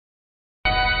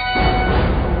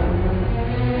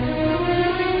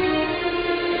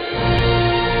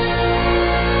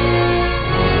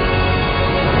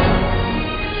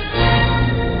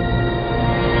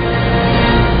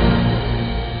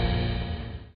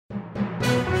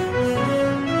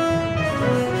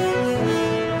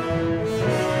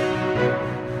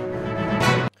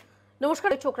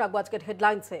চোখ রাখবো আজকের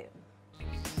হেডলাইন্সে।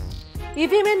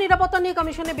 ইভিএমের নিরাপত্তা নিয়ে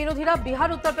কমিশনের বিরোধীরা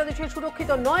বিহার উত্তরপ্রদেশে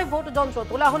সুরক্ষিত নয় ভোট যন্ত্র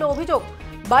তোলা হলো অভিযোগ।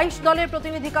 22 দলের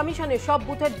প্রতিনিধি কমিশনে সব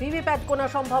বুথের ভিভিপ্যাট গোনা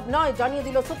সম্ভব নয় জানিয়ে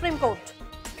দিল সুপ্রিম কোর্ট।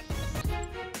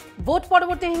 ভোট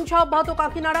পরবর্তী হিংসা অব্যাহত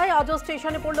কাকিনাড়ায়, আজও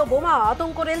স্টেশনে পড়ল বোমা,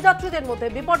 আতঙ্ক রেলযাত্রীদের মধ্যে,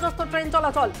 বিপর্যস্ত ট্রেন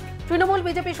চলাচল। তৃণমূল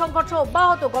বিজেপি সংঘর্ষ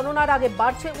অব্যাহত, গণনার আগে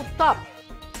বাড়ছে উত্তাপ।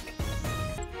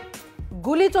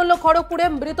 গুলি চলল খড়গপুরে,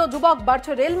 মৃত যুবক,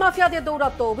 বাড়ছে রেল মাফিয়াদের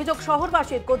দৌরাত্ম্য। অভিযোগ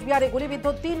শহরবাসীর, কোচবিহারে গুলিবিদ্ধ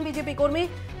 3 বিজেপি কর্মী,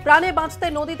 প্রাণে বাঁচতে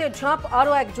নদীতে ঝাঁপ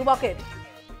আরও এক যুবকের।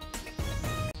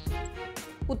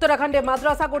 উত্তরাখণ্ডে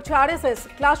মাদ্রাসা করছে আরএসএস,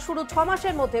 ক্লাস শুরু 6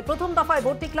 মাসের মধ্যে, প্রথম দফায়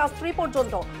ভর্তি ক্লাস 3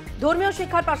 পর্যন্ত। ধর্মীয়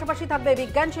শিক্ষার পাশাপাশি থাকবে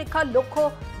বিজ্ঞান শিক্ষার, লক্ষ্য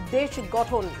দেশ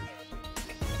গঠন।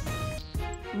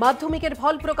 মাধ্যমিকের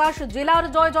ফল প্রকাশ, জেলার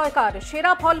জয় জয়কার,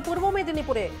 সেরা ফল পূর্ব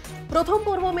মেদিনীপুরে। প্রথম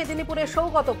পূর্ব মেদিনীপুরের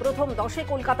সৌগত, প্রথম 10-এ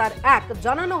কলকাতার 1,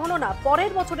 জানানো হলো না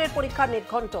পরের বছরের পরীক্ষার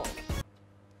নির্ঘণ্ট।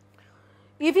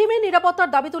 ইভিএমের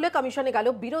নিরাপত্তার দাবি তুলে কমিশনে গেল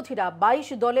বিরোধীরা। 22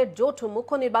 দলের জোট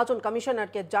মুখ্য নির্বাচন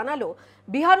কমিশনারকে জানালো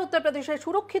বিহার উত্তরপ্রদেশে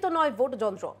সুরক্ষিত নয় ভোট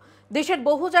যন্ত্র। দেশের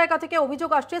বহু জায়গা থেকে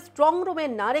অভিযোগ আসছে স্ট্রং রুমে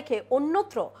না রেখে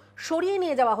অন্যত্র সরিয়ে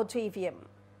নিয়ে যাওয়া হচ্ছে ইভিএম।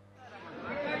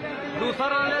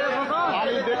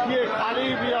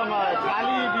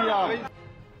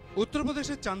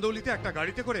 উত্তরপ্রদেশের চান্দৌলিতে একটা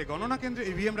গাড়িতে করে গণনা কেন্দ্রে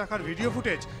ইভিএম রাখার ভিডিও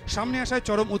ফুটেজ সামনে আসায়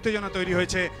চরম উত্তেজনা তৈরি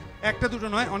হয়েছে। একটা দুটো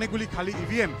নয়, অনেকগুলি খালি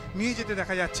ইভিএম নিয়ে যেতে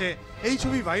দেখা যাচ্ছে। এই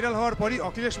ছবি ভাইরাল হওয়ার পরই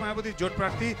অখিলেশ মায়াবতীর জোট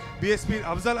প্রার্থী বিএসপির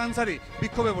আফজাল আনসারি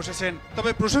বিক্ষোভে বসেছেন।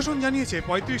 তবে প্রশাসন জানিয়েছে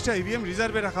 35টা ইভিএম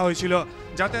রিজার্ভে রাখা হয়েছিল,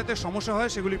 যাতায়াতের সমস্যা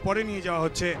হয় সেগুলি পরে নিয়ে যাওয়া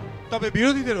হচ্ছে। তবে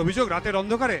বিরোধীদের অভিযোগ রাতের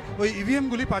অন্ধকারে ওই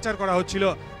ইভিএমগুলি পাচার করা হচ্ছিল,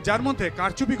 যার মধ্যে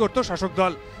কারচুপি করত শাসক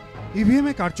দল।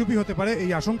 ইভিএমে কারচুপি হতে পারে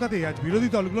এই আশঙ্কাতেই আজ বিরোধী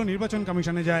দলগুলো নির্বাচন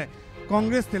কমিশনে যায়।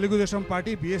 Congress, Telugu Deschamps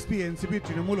party, BSP, NCP,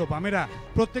 Trinamool ও বামেরা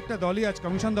প্রত্যেকটা দলই আজ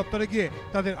কমিশন দপ্তরে গিয়ে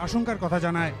তাদের আশঙ্কার কথা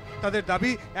জানায়। তাদের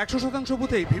দাবি 100%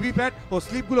 বুথেই ভিভিপ্যাট ও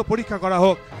স্লিপগুলো পরীক্ষা করা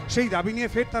হোক। সেই দাবি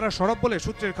নিয়ে ফের তারা সরব বলে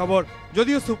সূত্রের খবর।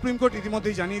 যদিও সুপ্রিম কোর্ট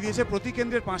ইতিমধ্যেই জানিয়ে দিয়েছে প্রতি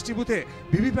কেন্দ্রের 5টি বুথে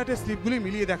ভিভিপ্যাটের স্লিপগুলি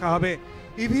মিলিয়ে দেখা হবে।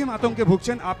 ইভিএম আতঙ্কে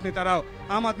ভুগছেন আপ নেতারাও।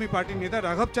 আম আদমি পার্টির নেতা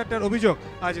রাঘব চাড্ডার অভিযোগ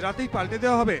আজ রাতেই পাল্টে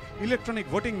দেওয়া হবে ইলেকট্রনিক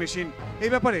ভোটিং মেশিন।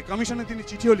 এই ব্যাপারে কমিশনে তিনি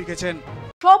চিঠিও লিখেছেন।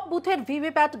 সব বুথের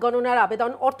ভিভিপ্যাট গণনার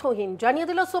আবেদন অর্থহীন জানিয়ে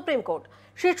দিল সুপ্রিম কোর্ট।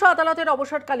 শীর্ষ আদালতের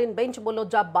অবসরকালীন বেঞ্চ বলল,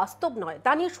 যা বাস্তব নয়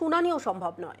তা নিয়ে শুনানিও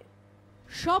সম্ভব নয়।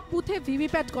 সব বুথে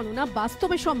ভিভিপ্যাট গণনা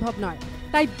বাস্তবে সম্ভব নয়,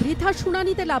 তাই বৃথা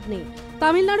শুনানিতে লাভ নেই।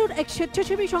 তামিলনাড়ুর এক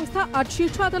স্বেচ্ছাসেবী সংস্থা আজ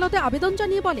শীর্ষ আদালতে আবেদন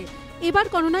জানিয়ে বলে, এবার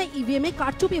গণনায় ইভিএমে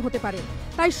কারচুপি হতে পারে,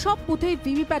 তাই সব বুথে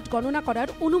ভিভিপ্যাট গণনা করার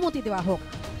অনুমতি দেওয়া হোক।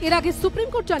 এর আগে সুপ্রিম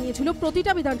কোর্ট জানিয়েছিল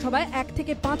প্রতিটা বিধানসভায় 1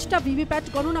 থেকে 5টা ভিভিপ্যাট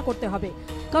গণনা করতে হবে।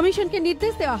 কমিশনকে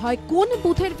নির্দেশ দেওয়া হয় কোন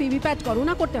বুথের ভিভিপ্যাট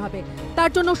গণনা করতে হবে,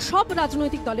 তার জন্য সব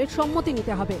রাজনৈতিক দলের সম্মতি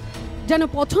নিতে হবে, যেন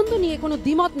পছন্দ নিয়ে কোনো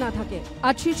দ্বিমত না থাকে।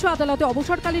 আজ শীর্ষ আদালতে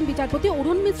অবসরকালীন বিচারপতি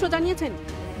অরুণ মিশ্র জানিয়েছেন,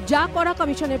 যা করা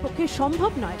কমিশনের পক্ষে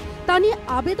সম্ভব নয় তা নিয়ে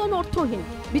আবেদন অর্থহীন।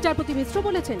 বিচারপতি মিশ্র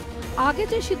বলেছেন, আগে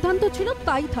যে সিদ্ধান্ত ছিল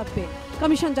তাই থাকবে।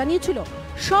 কমিশন জানিয়েছিল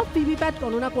সব ভিভিপ্যাট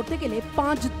গণনা করতে গেলে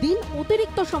 5 দিন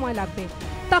অতিরিক্ত সময় লাগবে,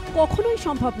 তা কখনোই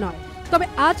সম্ভব নয়। তবে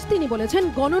আজ তিনি বলেছেন,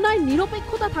 গণনায়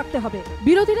নিরপেক্ষতা থাকতে হবে,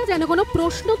 বিরোধীরা যেন কোনো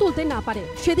প্রশ্ন তুলতে না পারে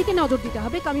সেদিকে নজর দিতে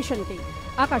হবে কমিশনকেই।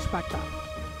 আকাশ বার্তা।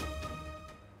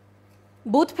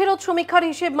 বুথ ফেরত সমীক্ষার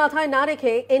হিসেব মাথায় না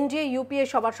রেখে এনডিএ ইউপিএ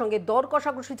সবার সঙ্গে দর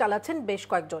কষাকষি চালাচ্ছেন বেশ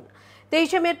কয়েকজন।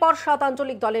 23 মের পর 7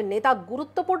 আঞ্চলিক দলের নেতা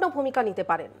গুরুত্বপূর্ণ ভূমিকা নিতে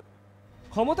পারেন।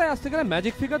 ক্ষমতায় আসতে গেলে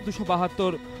ম্যাজিক ফিগার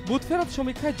 272। বুথ ফেরত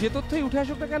সমীক্ষায় যে তথ্যই উঠে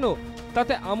আসুক না কেন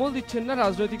তাতে আমল দিচ্ছেন না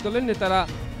রাজনৈতিক দলের নেতারা।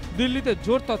 দিল্লিতে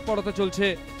জোর তৎপরতা চলছে।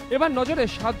 এবার নজরে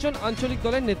 7 জন আঞ্চলিক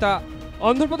দলের নেতা।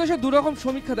 অন্ধ্রপ্রদেশে দুরকম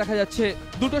সমীক্ষা দেখা যাচ্ছে।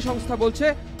 দুটো সংস্থা বলছে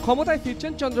ক্ষমতায়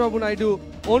ফিরছেন চন্দ্রবাবু নাইডু,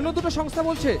 অন্য দুটো সংস্থা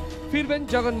বলছে ফিরবেন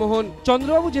জগনমোহন।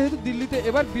 চন্দ্রবাবু যেহেতু দিল্লিতে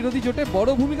এবার বিরোধী জোটে বড়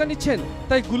ভূমিকা নিচ্ছেন,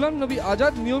 তাই গুলাম নবী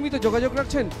আজাদ নিয়মিত যোগাযোগ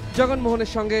রাখছেন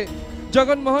জগনমোহনের সঙ্গে।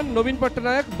 জগনমোহন, নবীন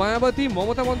পট্টনায়ক, মায়াবতী,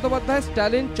 মমতা বন্দ্যোপাধ্যায়,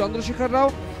 স্ট্যালিন, চন্দ্রশেখর রাও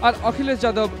আর অখিলেশ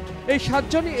যাদব, এই 7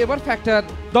 জনই এবার ফ্যাক্টর।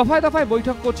 দফায় দফায়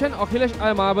বৈঠক করছেন অখিলেশ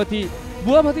আর মায়াবতী।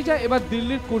 বুয়া ভাতিজা এবার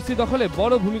দিল্লির কুর্সি দখলে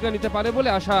বড় ভূমিকা নিতে পারে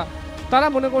বলে আশা। তারা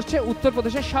মনে করছে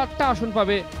উত্তরপ্রদেশে 7টা আসন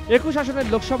পাবে। 21 আসনের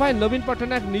লোকসভায় নবীন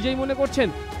পট্টনায়ক নিজেই মনে করছেন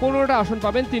 15টা আসন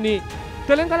পাবেন তিনি।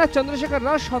 তেলেঙ্গানার চন্দ্রশেখর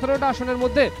রাও 17টা আসনের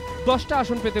মধ্যে 10টা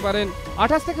আসন পেতে পারেন।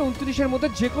 28 থেকে 29-এর মধ্যে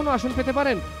যে কোনো আসন পেতে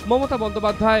পারেন মমতা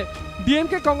বন্দ্যোপাধ্যায়।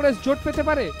 ডিএমকে কংগ্রেস জোট পেতে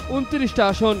পারে 29টা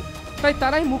আসন, তাই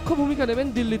তারাই মুখ্য ভূমিকা নেবেন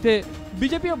দিল্লিতে।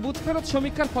 বিজেপিও বুথ ফেরত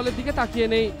সমীক্ষার ফলের দিকে তাকিয়ে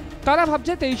নেই। তারা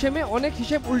ভাবছে 23 মে অনেক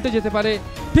হিসেব উল্টে যেতে পারে,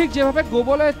 ঠিক যেভাবে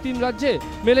গোবলয়ের 3 রাজ্যে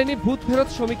মেলেনি ভূত ফেরত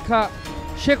সমীক্ষা।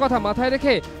 সে কথা মাথায়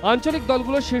রেখে আঞ্চলিক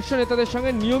দলগুলোর শীর্ষ নেতাদের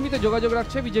সঙ্গে নিয়মিত যোগাযোগ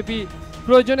রাখছে বিজেপি।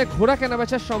 প্রয়োজনে ঘোড়া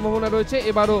কেনাবেচার সম্ভাবনা রয়েছে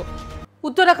এবারও।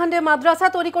 উত্তরাখণ্ডে মাদ্রাসা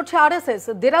তৈরি করছে আরএসএস।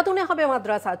 দেরাদুনে হবে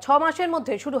মাদ্রাসা, 6 মাসের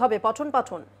মধ্যে শুরু হবে পঠন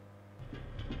পাঠন।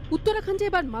 উত্তরাখণ্ডে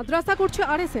এবার মাদ্রাসা করছে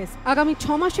আরএসএস। আগামী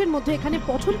 6 মাসের মধ্যে এখানে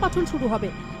পঠন পাঠন শুরু হবে।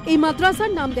 এই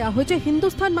মাদ্রাসার নাম দেওয়া হয়েছে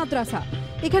হিন্দুস্তান মাদ্রাসা।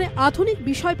 এখানে আধুনিক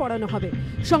বিষয় পড়ানো হবে,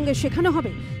 সঙ্গে শেখানো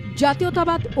হবে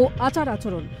জাতীয়তাবাদ ও আচার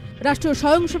আচরণ। রাষ্ট্রীয়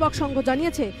স্বয়ংসেবক সংঘ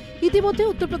জানিয়েছে ইতিমধ্যে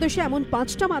উত্তরপ্রদেশে এমন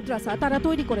 5টা মাদ্রাসা তারা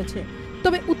তৈরি করেছে।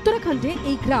 তবে উত্তরাখণ্ডে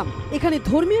এই গ্রাম, এখানে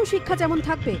ধর্মীয় শিক্ষা যেমন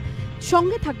থাকবে,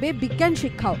 সঙ্গে থাকবে বিজ্ঞান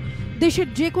শিক্ষাও। দেশের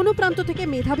যে কোনো প্রান্ত থেকে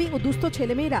মেধাবী ও দুস্থ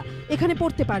ছেলেমেয়েরা এখানে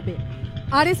পড়তে পারবে।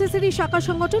 আরএসএস-এরই শাখা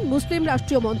সংগঠন মুসলিম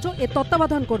রাষ্ট্রীয় মঞ্চ এর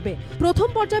তত্ত্বাবধান করবে। প্রথম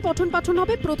পর্যায়ে পঠন পাঠন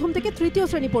হবে প্রথম থেকে তৃতীয়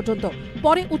শ্রেণী পর্যন্ত,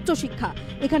 পরে উচ্চশিক্ষা।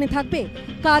 এখানে থাকবে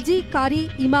কাজী, কারি,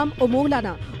 ইমাম ও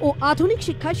মৌলানা ও আধুনিক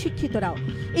শিক্ষায় শিক্ষিতরাও।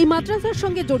 এই মাদ্রাসার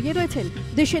সঙ্গে জড়িয়ে রয়েছেন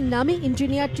দেশের নামী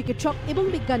ইঞ্জিনিয়ার, চিকিৎসক এবং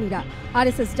বিজ্ঞানীরা।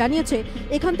 আরএসএস জানিয়েছে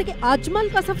এখান থেকে আজমাল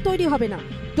কাসাফ তৈরি হবে না,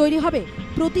 তৈরি হবে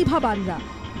প্রতিভাবানরা,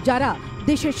 যারা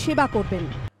দেশের সেবা করবেন।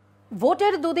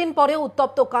 ভোটের দুদিন পরে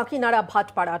উত্তপ্ত কাঁকিনাড়া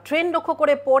ভাটপাড়া। ট্রেন লক্ষ্য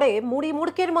করে পড়ে মুড়ি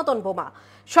মুড়কির মতন বোমা।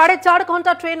 4.5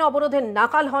 ঘন্টা ট্রেন অবরোধের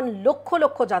নাকাল হন লক্ষ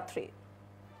লক্ষ যাত্রী।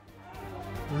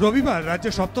 রবিবার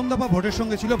রাজ্যে 7ম দফা ভোটের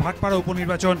সঙ্গে ছিল ভাটপাড়া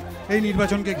উপনির্বাচন। এই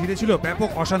নির্বাচনকে ঘিরে ছিল ব্যাপক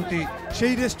অশান্তি।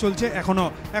 সেই রেস চলছে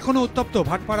এখনো উত্তপ্ত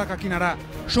ভাটপাড়া কাঁকিনাড়া।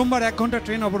 সোমবার 1 ঘন্টা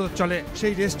ট্রেন অবরোধ চলে,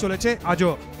 সেই রেস চলেছে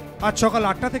আজও। আজ সকাল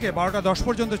 8টা থেকে 12টা 10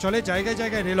 পর্যন্ত চলে জায়গায়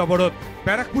জায়গায় রেল অবরোধ।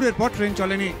 ব্যারাকপুরের পর ট্রেন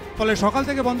চলেনি, ফলে সকাল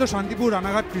থেকে বন্ধ শান্তিপুর,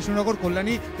 রানাঘাট, কৃষ্ণনগর,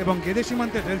 কল্যাণী এবং গেদে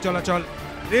সীমান্তের রেল চলাচল।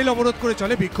 রেল অবরোধ করে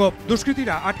চলে বিক্ষোভ।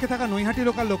 দুষ্কৃতীরা আটকে থাকা নৈহাটি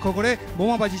লোকাল লক্ষ্য করে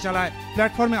বোমাবাজি চালায়।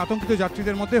 প্ল্যাটফর্মে আতঙ্কিত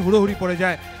যাত্রীদের মধ্যে হুড়োহুড়ি পড়ে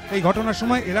যায়। এই ঘটনার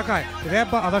সময় এলাকায় র্যাব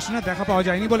বা আধা সেনার দেখা পাওয়া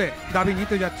যায়নি বলে দাবি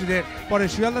নিত যাত্রীদের। পরে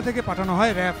শিয়ালদা থেকে পাঠানো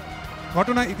হয় র্যাব।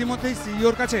 ঘটনায় ইতিমধ্যেই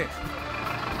সিইওর কাছে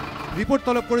রিপোর্ট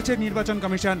তলব করেছে নির্বাচন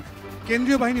কমিশন।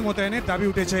 কেন্দ্রীয় বাহিনী মোতায়েনের দাবি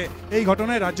উঠেছে। এই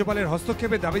ঘটনায় রাজ্যপালের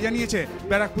হস্তক্ষেপের দাবি জানিয়েছে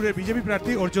ব্যারাকপুরের বিজেপি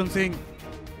প্রার্থী অর্জুন সিং।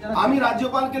 আমি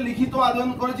রাজ্যপালকে লিখিত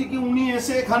আবেদন করেছি কি উনি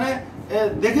এসে এখানে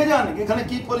দেখে যান এখানে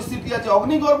কি পরিস্থিতি আছে।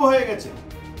 অগ্নিগর্ভ হয়ে গেছে।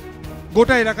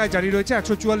 গোটা এলাকায় জারি রয়েছে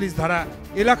 144 ধারা।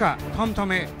 এলাকা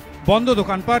থমথমে, বন্ধ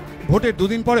দোকানপাট। ভোটের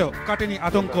দুদিন পরেও কাটেনি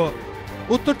আতঙ্ক।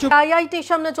 উত্তর আইআইটির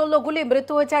সামনে চলল গুলি,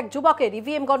 মৃত্যু হয়েছে এক যুবকের।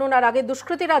 ইভিএম গণনার আগে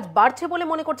দুষ্কৃতীরা বাড়ছে বলে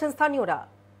মনে করছেন স্থানীয়রা।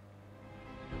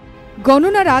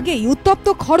 গণনার আগেই উত্তপ্ত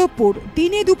খড়গপুর।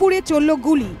 দিনে দুপুরে চলল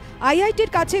গুলি।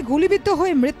 আইআইটির কাছে গুলিবিদ্ধ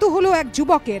হয়ে মৃত্যু হলো এক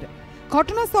যুবকের।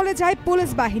 ঘটনাস্থলে যায় পুলিশ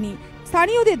বাহিনী।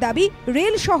 স্থানীয়দের দাবি,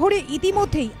 রেল শহরে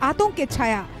ইতিমধ্যেই আতঙ্কের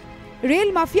ছায়া। রেল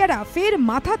মাফিয়ারা ফের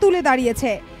মাথা তুলে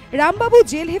দাঁড়িয়েছে। রামবাবু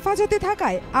জেল হেফাজতে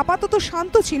থাকায় আপাতত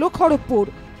শান্ত ছিল খড়গপুর।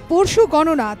 পরশু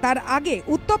গণনা, তার আগে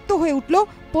উত্তপ্ত হয়ে উঠল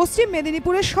পশ্চিম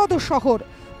মেদিনীপুরের সদর শহর।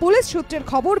 পুলিশ সূত্রের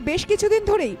খবর, বেশ কিছুদিন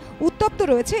ধরেই উত্তপ্ত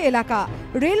রয়েছে এলাকা।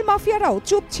 রেল মাফিয়ারাও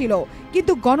চুপ ছিল,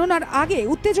 কিন্তু গণনার আগে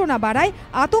উত্তেজনা বাড়ায়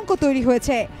আতঙ্ক তৈরি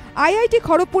হয়েছে। আইআইটি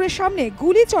খড়গপুরের সামনে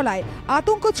গুলি চলায়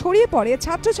আতঙ্ক ছড়িয়ে পড়ে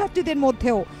ছাত্রছাত্রীদের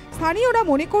মধ্যেও। স্থানীয়রা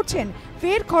মনে করছেন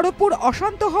ফের খড়গপুর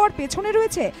অশান্ত হওয়ার পেছনে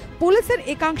রয়েছে পুলিশের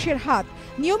একাংশের হাত।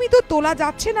 নিয়মিত তোলা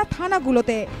যাচ্ছে না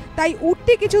থানাগুলোতে, তাই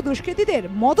উঠতি কিছু দুষ্কৃতীদের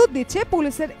মদত দিচ্ছে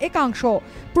পুলিশের একাংশ।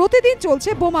 প্রতিদিন চলছে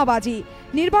বোমাবাজি।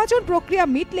 নির্বাচন প্রক্রিয়া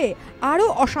মিটলে আরও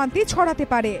অশান্তি ছড়াতে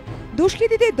পারে।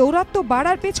 দুষ্কৃতীদের দৌরাত্ম্য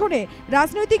বাড়ার পেছনে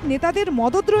রাজনৈতিক নেতাদের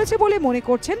মদত রয়েছে বলে মনে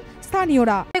করছেন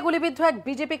স্থানীয়রা। গুলিবিদ্ধ এক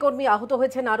বিজেপি কর্মী, আহত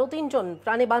হয়েছেন আরও 3 জন।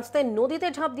 প্রাণে বাঁচতে নদীতে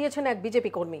ঝাঁপ দিয়েছেন এক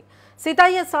বিজেপি কর্মী।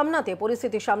 সিতাইয়ের সামনাতে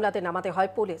পরিস্থিতি সামলাতে নামাতে হয়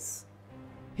পুলিশ।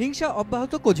 হিংসা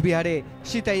অব্যাহত কোচবিহারে।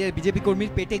 সিতাইয়ের বিজেপি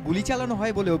কর্মীর পেটে গুলি চালানো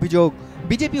হয় বলে অভিযোগ।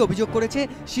 বিজেপি অভিযোগ করেছে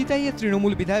সিতাইয়ের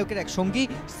তৃণমূল বিধায়কের এক সঙ্গী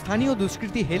স্থানীয়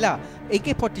দুষ্কৃতী হেলা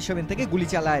AK-47 থেকে গুলি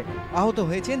চালায়। আহত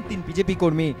হয়েছেন 3 বিজেপি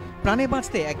কর্মী। প্রাণে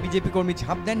বাঁচতে এক বিজেপি কর্মী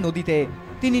ঝাঁপ দেন নদীতে।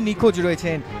 তিনি নিখোঁজ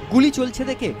রয়েছেন। গুলি চলছে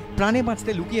দেখে প্রাণে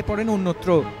বাঁচতে লুকিয়ে পড়েন অন্যত্র,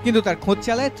 কিন্তু তার খোঁজ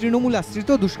চালায় তৃণমূল আশ্রিত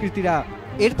দুষ্কৃতীরা।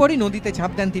 এরপরই নদীতে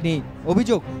ঝাঁপ দেন তিনি।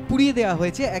 অভিযোগ, পুড়িয়ে দেওয়া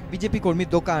হয়েছে এক বিজেপি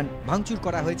কর্মীর দোকান, ভাঙচুর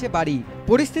করা হয়েছে বাড়ি।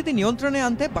 পরিস্থিতি নিয়ন্ত্রণে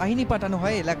আনতে বাহিনী পাঠানো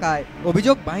হয় এলাকায়।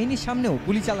 অভিযোগ, বাহিনীর সামনেও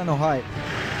গুলি চালানো হয়।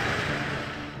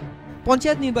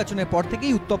 পঞ্চায়েত নির্বাচনের পর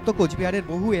থেকেই উত্তপ্ত কোচবিহারের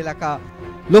বহু এলাকা।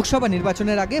 লোকসভা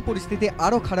নির্বাচনের আগে পরিস্থিতি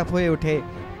আরও খারাপ হয়ে ওঠে।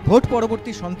 ভোট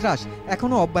পরবর্তী সন্ত্রাস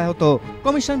এখনো অব্যাহত।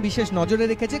 কমিশন বিশেষ নজরে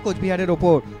রেখেছে কোচবিহারের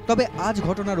ওপর। তবে আজ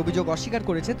ঘটনার অভিযোগ অস্বীকার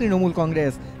করেছে তৃণমূল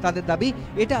কংগ্রেস। তাদের দাবি,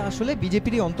 এটা আসলে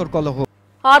বিজেপিরই অন্তর্কলহ।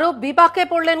 আরও বিপাকে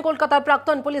পড়লেন কলকাতার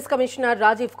প্রাক্তন পুলিশ কমিশনার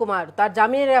রাজীব কুমার। তার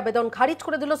জামিনের আবেদন খারিজ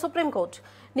করে দিল সুপ্রিম কোর্ট।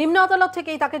 নিম্ন আদালত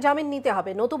থেকেই তাকে জামিন নিতে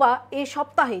হবে, নতুবা এই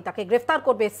সপ্তাহেই তাকে গ্রেফতার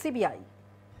করবে সিবিআই।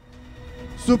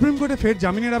 সুপ্রিম কোর্টে ফের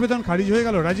জামিনের আবেদন খারিজ হয়ে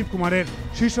গেল রাজীব কুমারের।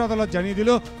 শীর্ষ আদালত জানিয়ে দিল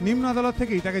নিম্ন আদালত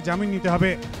থেকেই তাকে জামিন নিতে হবে।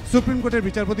 সুপ্রিম কোর্টের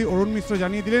বিচারপতি অরুণ মিশ্র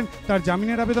জানিয়ে দিলেন তার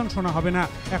জামিনের আবেদন শোনা হবে না।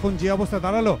 এখন যে অবস্থা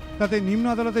দাঁড়ালো তাতে নিম্ন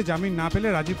আদালতে জামিন না পেলে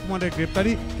রাজীব কুমারের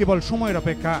গ্রেফতারি কেবল সময়ের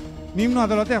অপেক্ষা। নিম্ন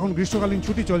আদালতে এখন গ্রীষ্মকালীন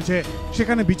ছুটি চলছে,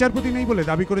 সেখানে বিচারপতি নেই বলে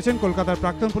দাবি করেছেন কলকাতার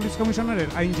প্রাক্তন পুলিশ কমিশনারের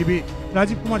আইনজীবী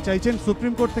রাজীব কুমার। চাইছেন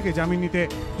সুপ্রিম কোর্ট থেকে জামিন নিতে।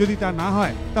 যদি তা না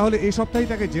হয় তাহলে এই সপ্তাহেই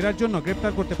তাকে জেরার জন্য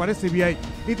গ্রেপ্তার করতে পারে সিবিআই।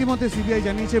 ইতিমধ্যে সিবিআই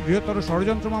জানিয়েছে বৃহত্তর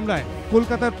ষড়যন্ত্র মামলায়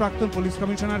কলকাতার প্রাক্তন পুলিশ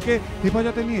কমিশনারকে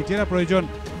হেফাজতে নিয়ে জেরা প্রয়োজন।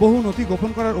 বহু নথি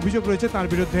গোপন করার অভিযোগ রয়েছে তার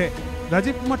বিরুদ্ধে।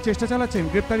 রাজীব কুমার চেষ্টা চালাচ্ছেন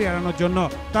গ্রেপ্তারি এড়ানোর জন্য।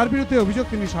 তার বিরুদ্ধে অভিযোগ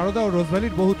তিনি সারদা ও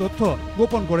রোজভ্যালির বহু তথ্য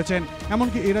গোপন করেছেন,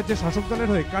 এমনকি এই রাজ্যের শাসক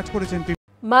দলের হয়ে কাজ করেছেন তিনি।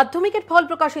 মাধ্যমিকের ফল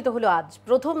প্রকাশিত হলো আজ।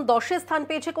 প্রথম 10-এ স্থান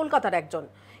পেয়েছে কলকাতার একজন।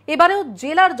 এবারেও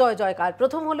জেলার জয় জয়কার।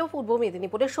 প্রথম হলো পূর্ব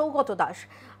মেদিনীপুরের সৌগত দাস।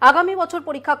 আগামী বছর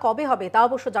পরীক্ষা কবে হবে তা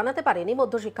অবশ্য জানাতে পারেনি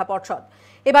মধ্যশিক্ষা পর্ষদ।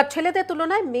 এবার ছেলেদের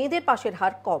তুলনায় মেয়েদের পাশের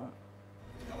হার কম।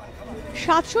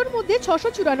 700-র মধ্যে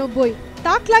 694,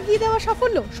 তাক লাগিয়ে দেওয়া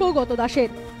সাফল্য সৌগত দাসের।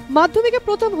 মাধ্যমিকে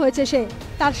প্রথম হয়েছে সে।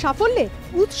 তার সাফল্যে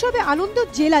উৎসবে আনন্দ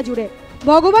জেলা জুড়ে।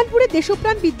 ভগবানপুরে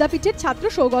দেশপ্রাণ বিদ্যাপীঠের ছাত্র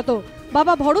সৌগত।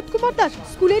 বাবা ভরত কুমার দাস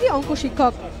স্কুলেরই অঙ্ক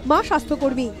শিক্ষক, মা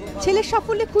স্বাস্থ্যকর্মী। ছেলের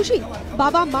সাফল্যে খুশি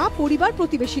বাবা, মা, পরিবার,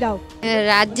 প্রতিবেশীরাও।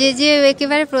 রাজ্যে যে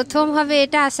একেবারে প্রথম হবে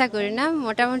এটা আশা করি না,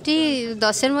 মোটামুটি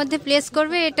 10-এর মধ্যে প্লেস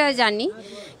করবে এটা জানি,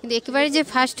 কিন্তু একেবারে যে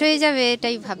ফার্স্ট হয়ে যাবে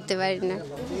এটাই ভাবতে পারি না।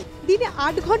 দিনে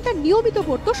 8 ঘন্টা নিয়মিত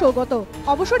পড়তো সৌগত।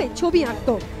 অবসরে ছবি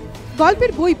আঁকতো,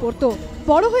 গল্পের বই পড়তো।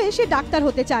 বড় হয়ে সে ডাক্তার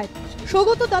হতে চায়।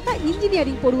 সৌগত দাদা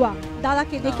ইঞ্জিনিয়ারিং পড়ুয়া।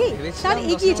 দাদাকে দেখে তার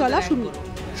এগিয়ে চলা শুরু।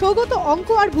 সৌগত অঙ্ক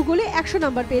আর ভূগোলে 100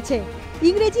 নাম্বার পেয়েছে।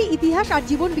 ইংরেজি, ইতিহাস আর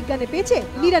জীবন বিজ্ঞানে পেয়েছে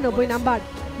 99 নাম্বার।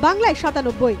 বাংলায়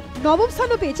 97। নবম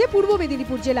স্থানও পেয়েছে পূর্ব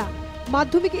মেদিনীপুর জেলা।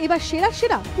 মাধ্যমিকে এবার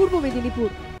সেরা পূর্ব মেদিনীপুর।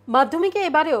 মাধ্যমিকে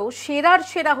এবারেও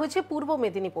সেরা হয়েছে পূর্ব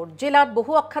মেদিনীপুর জেলার।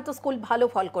 বহু অখ্যাত স্কুল ভালো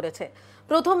ফল করেছে।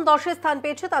 প্রথম 10-এ স্থান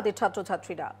পেয়েছে তাদের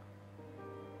ছাত্রছাত্রীরা।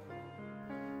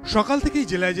 সকাল থেকেই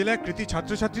জেলায় জেলায় কৃতি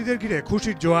ছাত্রছাত্রীদের ঘিরে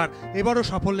খুশির জোয়ার। এবারও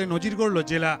সাফল্যে নজির গড়ল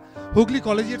জেলা। হুগলি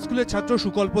কলেজিয়েট স্কুলের ছাত্র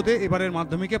সুকল্প দে এবারের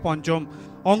মাধ্যমিকে পঞ্চম।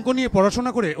 অঙ্ক নিয়ে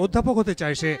পড়াশোনা করে অধ্যাপক হতে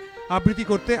চায় সে। আবৃত্তি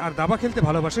করতে আর দাবা খেলতে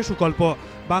ভালোবাসে সুকল্প।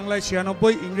 বাংলায়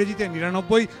 96, ইংরেজিতে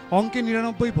 99, অঙ্কে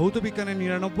 99, ভৌত বিজ্ঞানে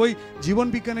 99, জীবন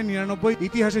বিজ্ঞানে 99,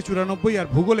 ইতিহাসে 94 আর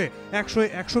ভূগোলে 100-এ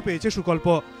 100 পেয়েছে সুকল্প।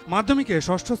 মাধ্যমিকে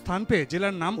 6ষ্ঠ স্থান পেয়ে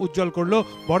জেলার নাম উজ্জ্বল করল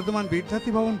বর্ধমান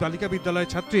বিদ্যার্থী ভবন বালিকা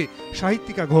বিদ্যালয়ের ছাত্রী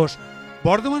সাহিত্যিকা ঘোষ।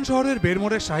 বর্ধমান শহরের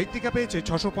বেরমোড়ের সাহিত্যিকা পেয়েছে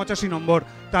 685 নম্বর।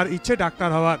 তার ইচ্ছে ডাক্তার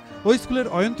হওয়ার। ওই স্কুলের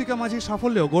অয়ন্তিকা মাঝির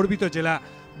সাফল্যেও গর্বিত জেলা।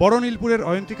 বড়নীলপুরের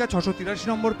অয়ন্তিকা 683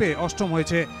 নম্বর পেয়ে অষ্টম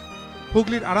হয়েছে।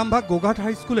 হুগলির আরামবাগ গোঘাট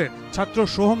হাই স্কুলের ছাত্র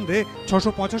সোহম দে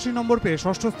 685 নম্বর পেয়ে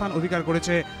 6ষ্ঠ স্থান অধিকার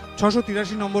করেছে।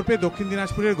 683 নম্বর পেয়ে দক্ষিণ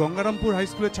দিনাজপুরের গঙ্গারামপুর হাই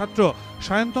স্কুলের ছাত্র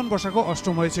সায়ন্তন বসাকও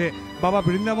অষ্টম হয়েছে। বাবা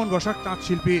বৃন্দাবন বসাক তাঁত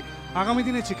শিল্পী। আগামী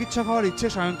দিনে চিকিৎসক হওয়ার ইচ্ছে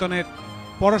সায়ন্তনের।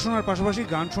 পড়াশোনার পাশাপাশি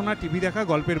গান শোনা, টিভি দেখা,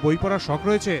 গল্পের বই পড়ার শখ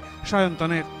রয়েছে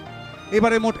সায়ন্তনের।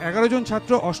 এবারে মোট 11 জন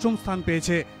ছাত্র অষ্টম স্থান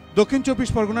পেয়েছে। দক্ষিণ 24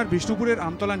 পরগনার বিষ্ণুপুরের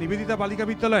আমতলা নিবেদিতা বালিকা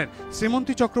বিদ্যালয়ের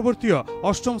শ্রীমন্তী চক্রবর্তীও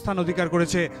অষ্টম স্থান অধিকার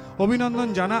করেছে। অভিনন্দন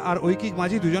জানা আর ঐকিক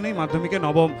মাঝি দুজনেই মাধ্যমিকে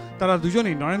নবম। তারা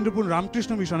দুজনেই নরেন্দ্রপুর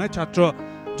রামকৃষ্ণ মিশনের ছাত্র।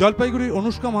 জলপাইগুড়ির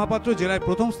অনুষ্কা মহাপাত্র জেলায়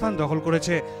প্রথম স্থান দখল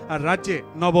করেছে আর রাজ্যে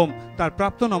নবম। তার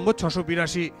প্রাপ্ত নম্বর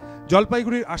 682।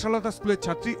 জলপাইগুড়ির আশালতা স্কুলের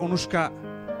ছাত্রী অনুষ্কা।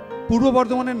 পূর্ব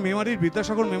বর্ধমানের মেমারির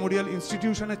বিদ্যাসাগর মেমোরিয়াল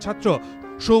ইনস্টিটিউশনের ছাত্র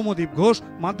সৌম্যদীপ ঘোষ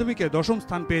মাধ্যমিকে 10ম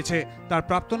স্থান পেয়েছে। তার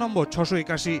প্রাপ্ত নম্বর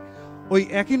 681। ওই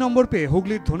একই নম্বর পেয়ে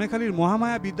হুগলির ধনেখালির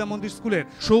মহামায়া বিদ্যা মন্দির স্কুলের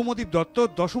সৌম্যদীপ দত্ত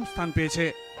 10ম স্থান পেয়েছে।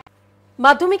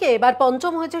 মাধ্যমিকে এবার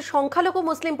পঞ্চম হয়েছে সংখ্যালঘু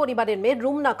মুসলিম পরিবারের মেয়ে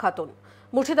রুমনা খাতুন।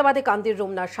 মুর্শিদাবাদে কান্দির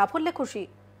রুমনার সাফল্যে খুশি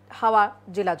হাওয়া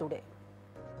জেলা জুড়ে।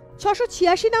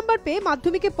 686 নাম্বার পেয়ে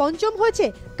মাধ্যমিকে পঞ্চম হয়েছে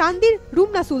কান্দির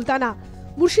রুমনা সুলতানা।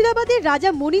 মুর্শিদাবাদের রাজা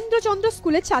মনীন্দ্রচন্দ্র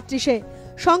স্কুলের ছাত্রী সে।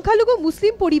 সংখ্যালঘু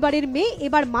মুসলিম পরিবারের মেয়ে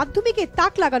এবার মাধ্যমিকে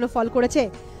তাক লাগানো ফল করেছে।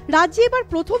 রাজ্যে এবার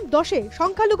প্রথম 10-এ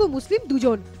সংখ্যালঘু মুসলিম 2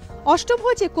 জন। অষ্টম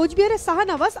হয়েছে কোচবিহারের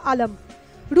শাহনওয়াজ আলম।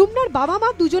 রুমনার বাবা মা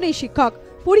দুজনেই শিক্ষক।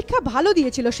 পরীক্ষা ভালো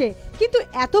দিয়েছিল সে, কিন্তু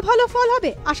এত ভালো ফল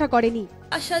হবে আশা করেনি।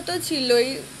 আশা তো ছিলই,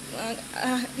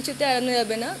 কিছুতে এড়ানো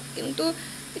যাবে না, কিন্তু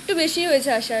একটু বেশি হয়েছে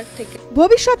আশার থেকে।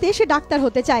 ভবিষ্যতে সে ডাক্তার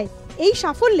হতে চায়। এই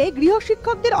সাফল্যে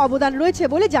গৃহশিক্ষকদের অবদান রয়েছে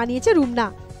বলে জানিয়েছে রুমনা।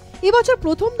 এবছর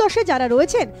প্রথম 10-এ যারা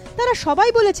রয়েছেন তারা সবাই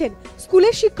বলেছেন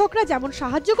স্কুলের শিক্ষকরা যেমন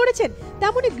সাহায্য করেছেন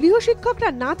তেমনি গৃহশিক্ষকরা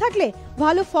না থাকলে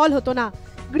ভালো ফল হতো না।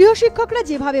 গৃহশিক্ষকরা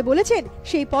যেভাবে বলেছেন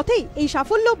সেই পথেই এই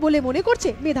সাফল্য বলে মনে করছে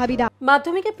মেধাবীরা।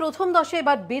 মাধ্যমিকে প্রথম 10-এ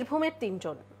এবার বীরভূমের 3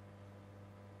 জন।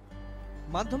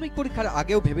 মাধ্যমিক পরীক্ষার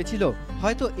আগেও ভেবেছিল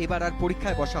হয়তো এবার আর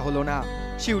পরীক্ষায় বসা হলো না।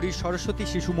 সিউড়ির সরস্বতী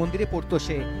শিশু মন্দিরে পড়তো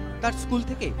সে। তার স্কুল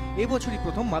থেকে এবছরই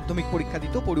প্রথম মাধ্যমিক পরীক্ষা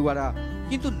দিত পড়ুয়ারা,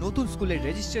 কিন্তু নতুন স্কুলের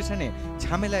রেজিস্ট্রেশনে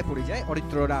ঝামেলায় পড়ে যায়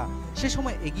অরিত্ররা। সে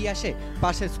সময় এগিয়ে আসে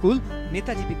পাশের স্কুল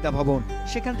নেতাজি বিদ্যা ভবন।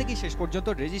 সেখান থেকে শেষ পর্যন্ত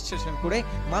রেজিস্ট্রেশন করে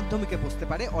মাধ্যমিকে বসতে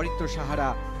পারে অরিত্র সাহারা।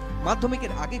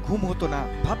 মাধ্যমিকের আগে ঘুম হতো না,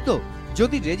 ভাবতো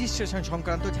যদি রেজিস্ট্রেশন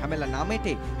সংক্রান্ত ঝামেলা না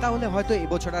মেটে তাহলে হয়তো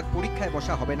এবছর আর পরীক্ষায়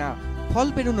বসা হবে না। ফল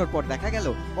বেরোনোর পর দেখা গেল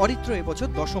অরিত্র এবছর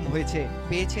দশম হয়েছে,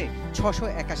 পেয়েছে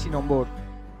 681 নম্বর।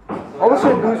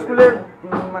 অবশ্যই দুই স্কুলের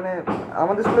মানে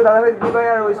আমাদের স্কুলে দাদাভাই দিদিভাই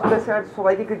আর ওই স্কুলের স্যার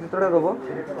সবাইকে কৃতিত্বটা দেবো,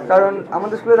 কারণ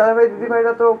আমাদের স্কুলে দাদাভাই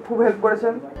দিদিভাইরা তো খুব হেল্প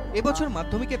করেছেন। এবছর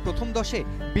মাধ্যমিকের প্রথম 10-এ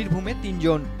বীরভূমের 3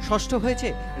 জন। ষষ্ঠ হয়েছে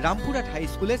রামপুরহাট হাই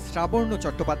স্কুলের শ্রাবর্ণ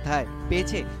চট্টোপাধ্যায়,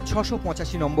 পেয়েছে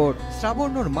 685 নম্বর।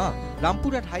 শ্রাবর্ণর মা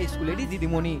রামপুরহাট হাই স্কুলেরই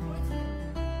দিদিমণি।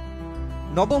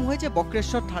 নবম হয়েছে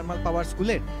বক্রেশ্বর থার্মাল পাওয়ার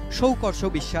স্কুলের সৌকর্ষ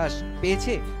বিশ্বাস,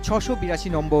 পেয়েছে 682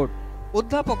 নম্বর।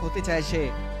 অধ্যাপক হতে চায় সে।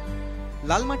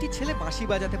 লালমাটির ছেলে বাঁশি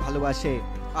বাজাতে ভালোবাসে,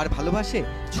 আর ভালোবাসে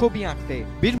ছবি আঁকতে।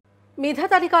 মেধা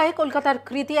তালিকায় কলকাতার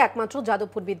কৃতি একমাত্র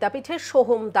যাদবপুর বিদ্যাপীঠের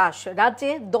সোহম দাস,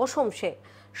 রাজ্যে দশম সে।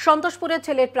 সন্তোষপুরের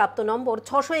ছেলের প্রাপ্ত নম্বর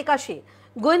 681।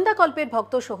 গোয়েন্দা কল্পের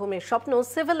ভক্ত সোহমের স্বপ্ন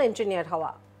সিভিল ইঞ্জিনিয়ার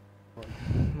হওয়া।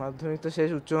 মাধ্যমিক তো শেষ,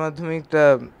 উচ্চ মাধ্যমিকটা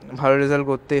ভালো রেজাল্ট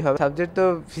করতেই হবে। সাবজেক্ট তো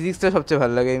ফিজিক্সটা সবচেয়ে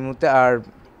ভালো লাগে এই মুহূর্তে, আর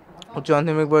উচ্চ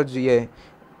মাধ্যমিক পর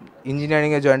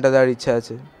ইঞ্জিনিয়ারিংয়ে জয়েনটা দেওয়ার ইচ্ছা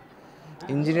আছে।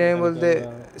 ইঞ্জিনিয়ারিং বলতে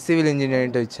সিভিল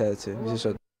ইঞ্জিনিয়ারিংটা ইচ্ছা আছে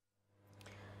বিশেষত।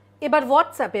 এবার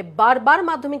হোয়াটসঅ্যাপে বারবার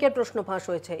মাধ্যমিকের প্রশ্ন ফাঁস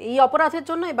হয়েছে। এই অপরাধের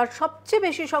জন্য এবার সবচেয়ে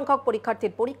বেশি সংখ্যক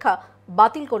পরীক্ষার্থীর পরীক্ষা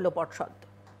বাতিল করল পর্ষদ।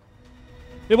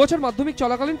 এবছর মাধ্যমিক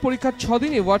চলাকালীন পরীক্ষার 6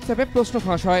 দিনই হোয়াটসঅ্যাপে প্রশ্ন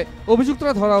ফাঁস হয়,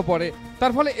 অভিযুক্তরা ধরাও পড়ে।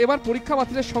 তার ফলে এবার পরীক্ষা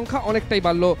বাতিলের সংখ্যা অনেকটাই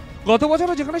বাড়ল। গত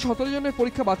বছরও যেখানে 17 জনের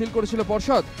পরীক্ষা বাতিল করেছিল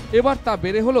পর্ষদ, এবার তা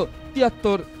বেড়ে হলো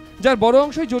 73, যার বড়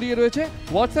অংশই জড়িয়ে রয়েছে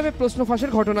হোয়াটসঅ্যাপে প্রশ্ন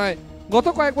ফাঁসের ঘটনায়। গত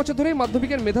কয়েক বছর ধরেই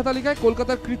মাধ্যমিকের মেধা তালিকায়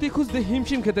কলকাতার কৃতি খুঁজতে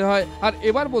হিমশিম খেতে হয়, আর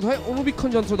এবার বোধহয় অনুবীক্ষণ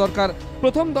যন্ত্র দরকার।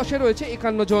 প্রথম 10-এ রয়েছে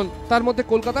 51 জন, তার মধ্যে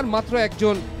কলকাতার মাত্র 1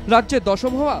 জন। রাজ্যে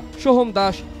দশম হওয়া সোহম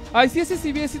দাস। আইসিএসসি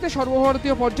সিবিএসইতে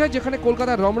সর্বভারতীয় পর্যায়ে যেখানে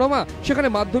কলকাতার রমরমা, সেখানে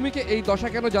মাধ্যমিকে এই দশা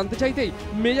কেন জানতে চাইতেই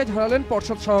মেজাজ হারালেন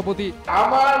পর্ষদ সভাপতি।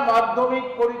 আমার মাধ্যমিক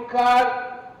পরীক্ষার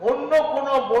অন্য কোন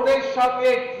বোর্ডের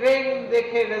সঙ্গে ট্রেন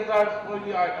দেখে রেজাল্ট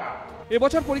তৈরি হয় না।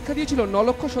 এবছর পরীক্ষা দিয়েছিল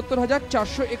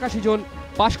 9,70,481 জন,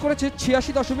 পাশ করেছে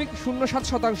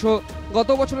 86.07%, গত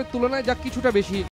বছরের তুলনায় যা কিছুটা বেশি।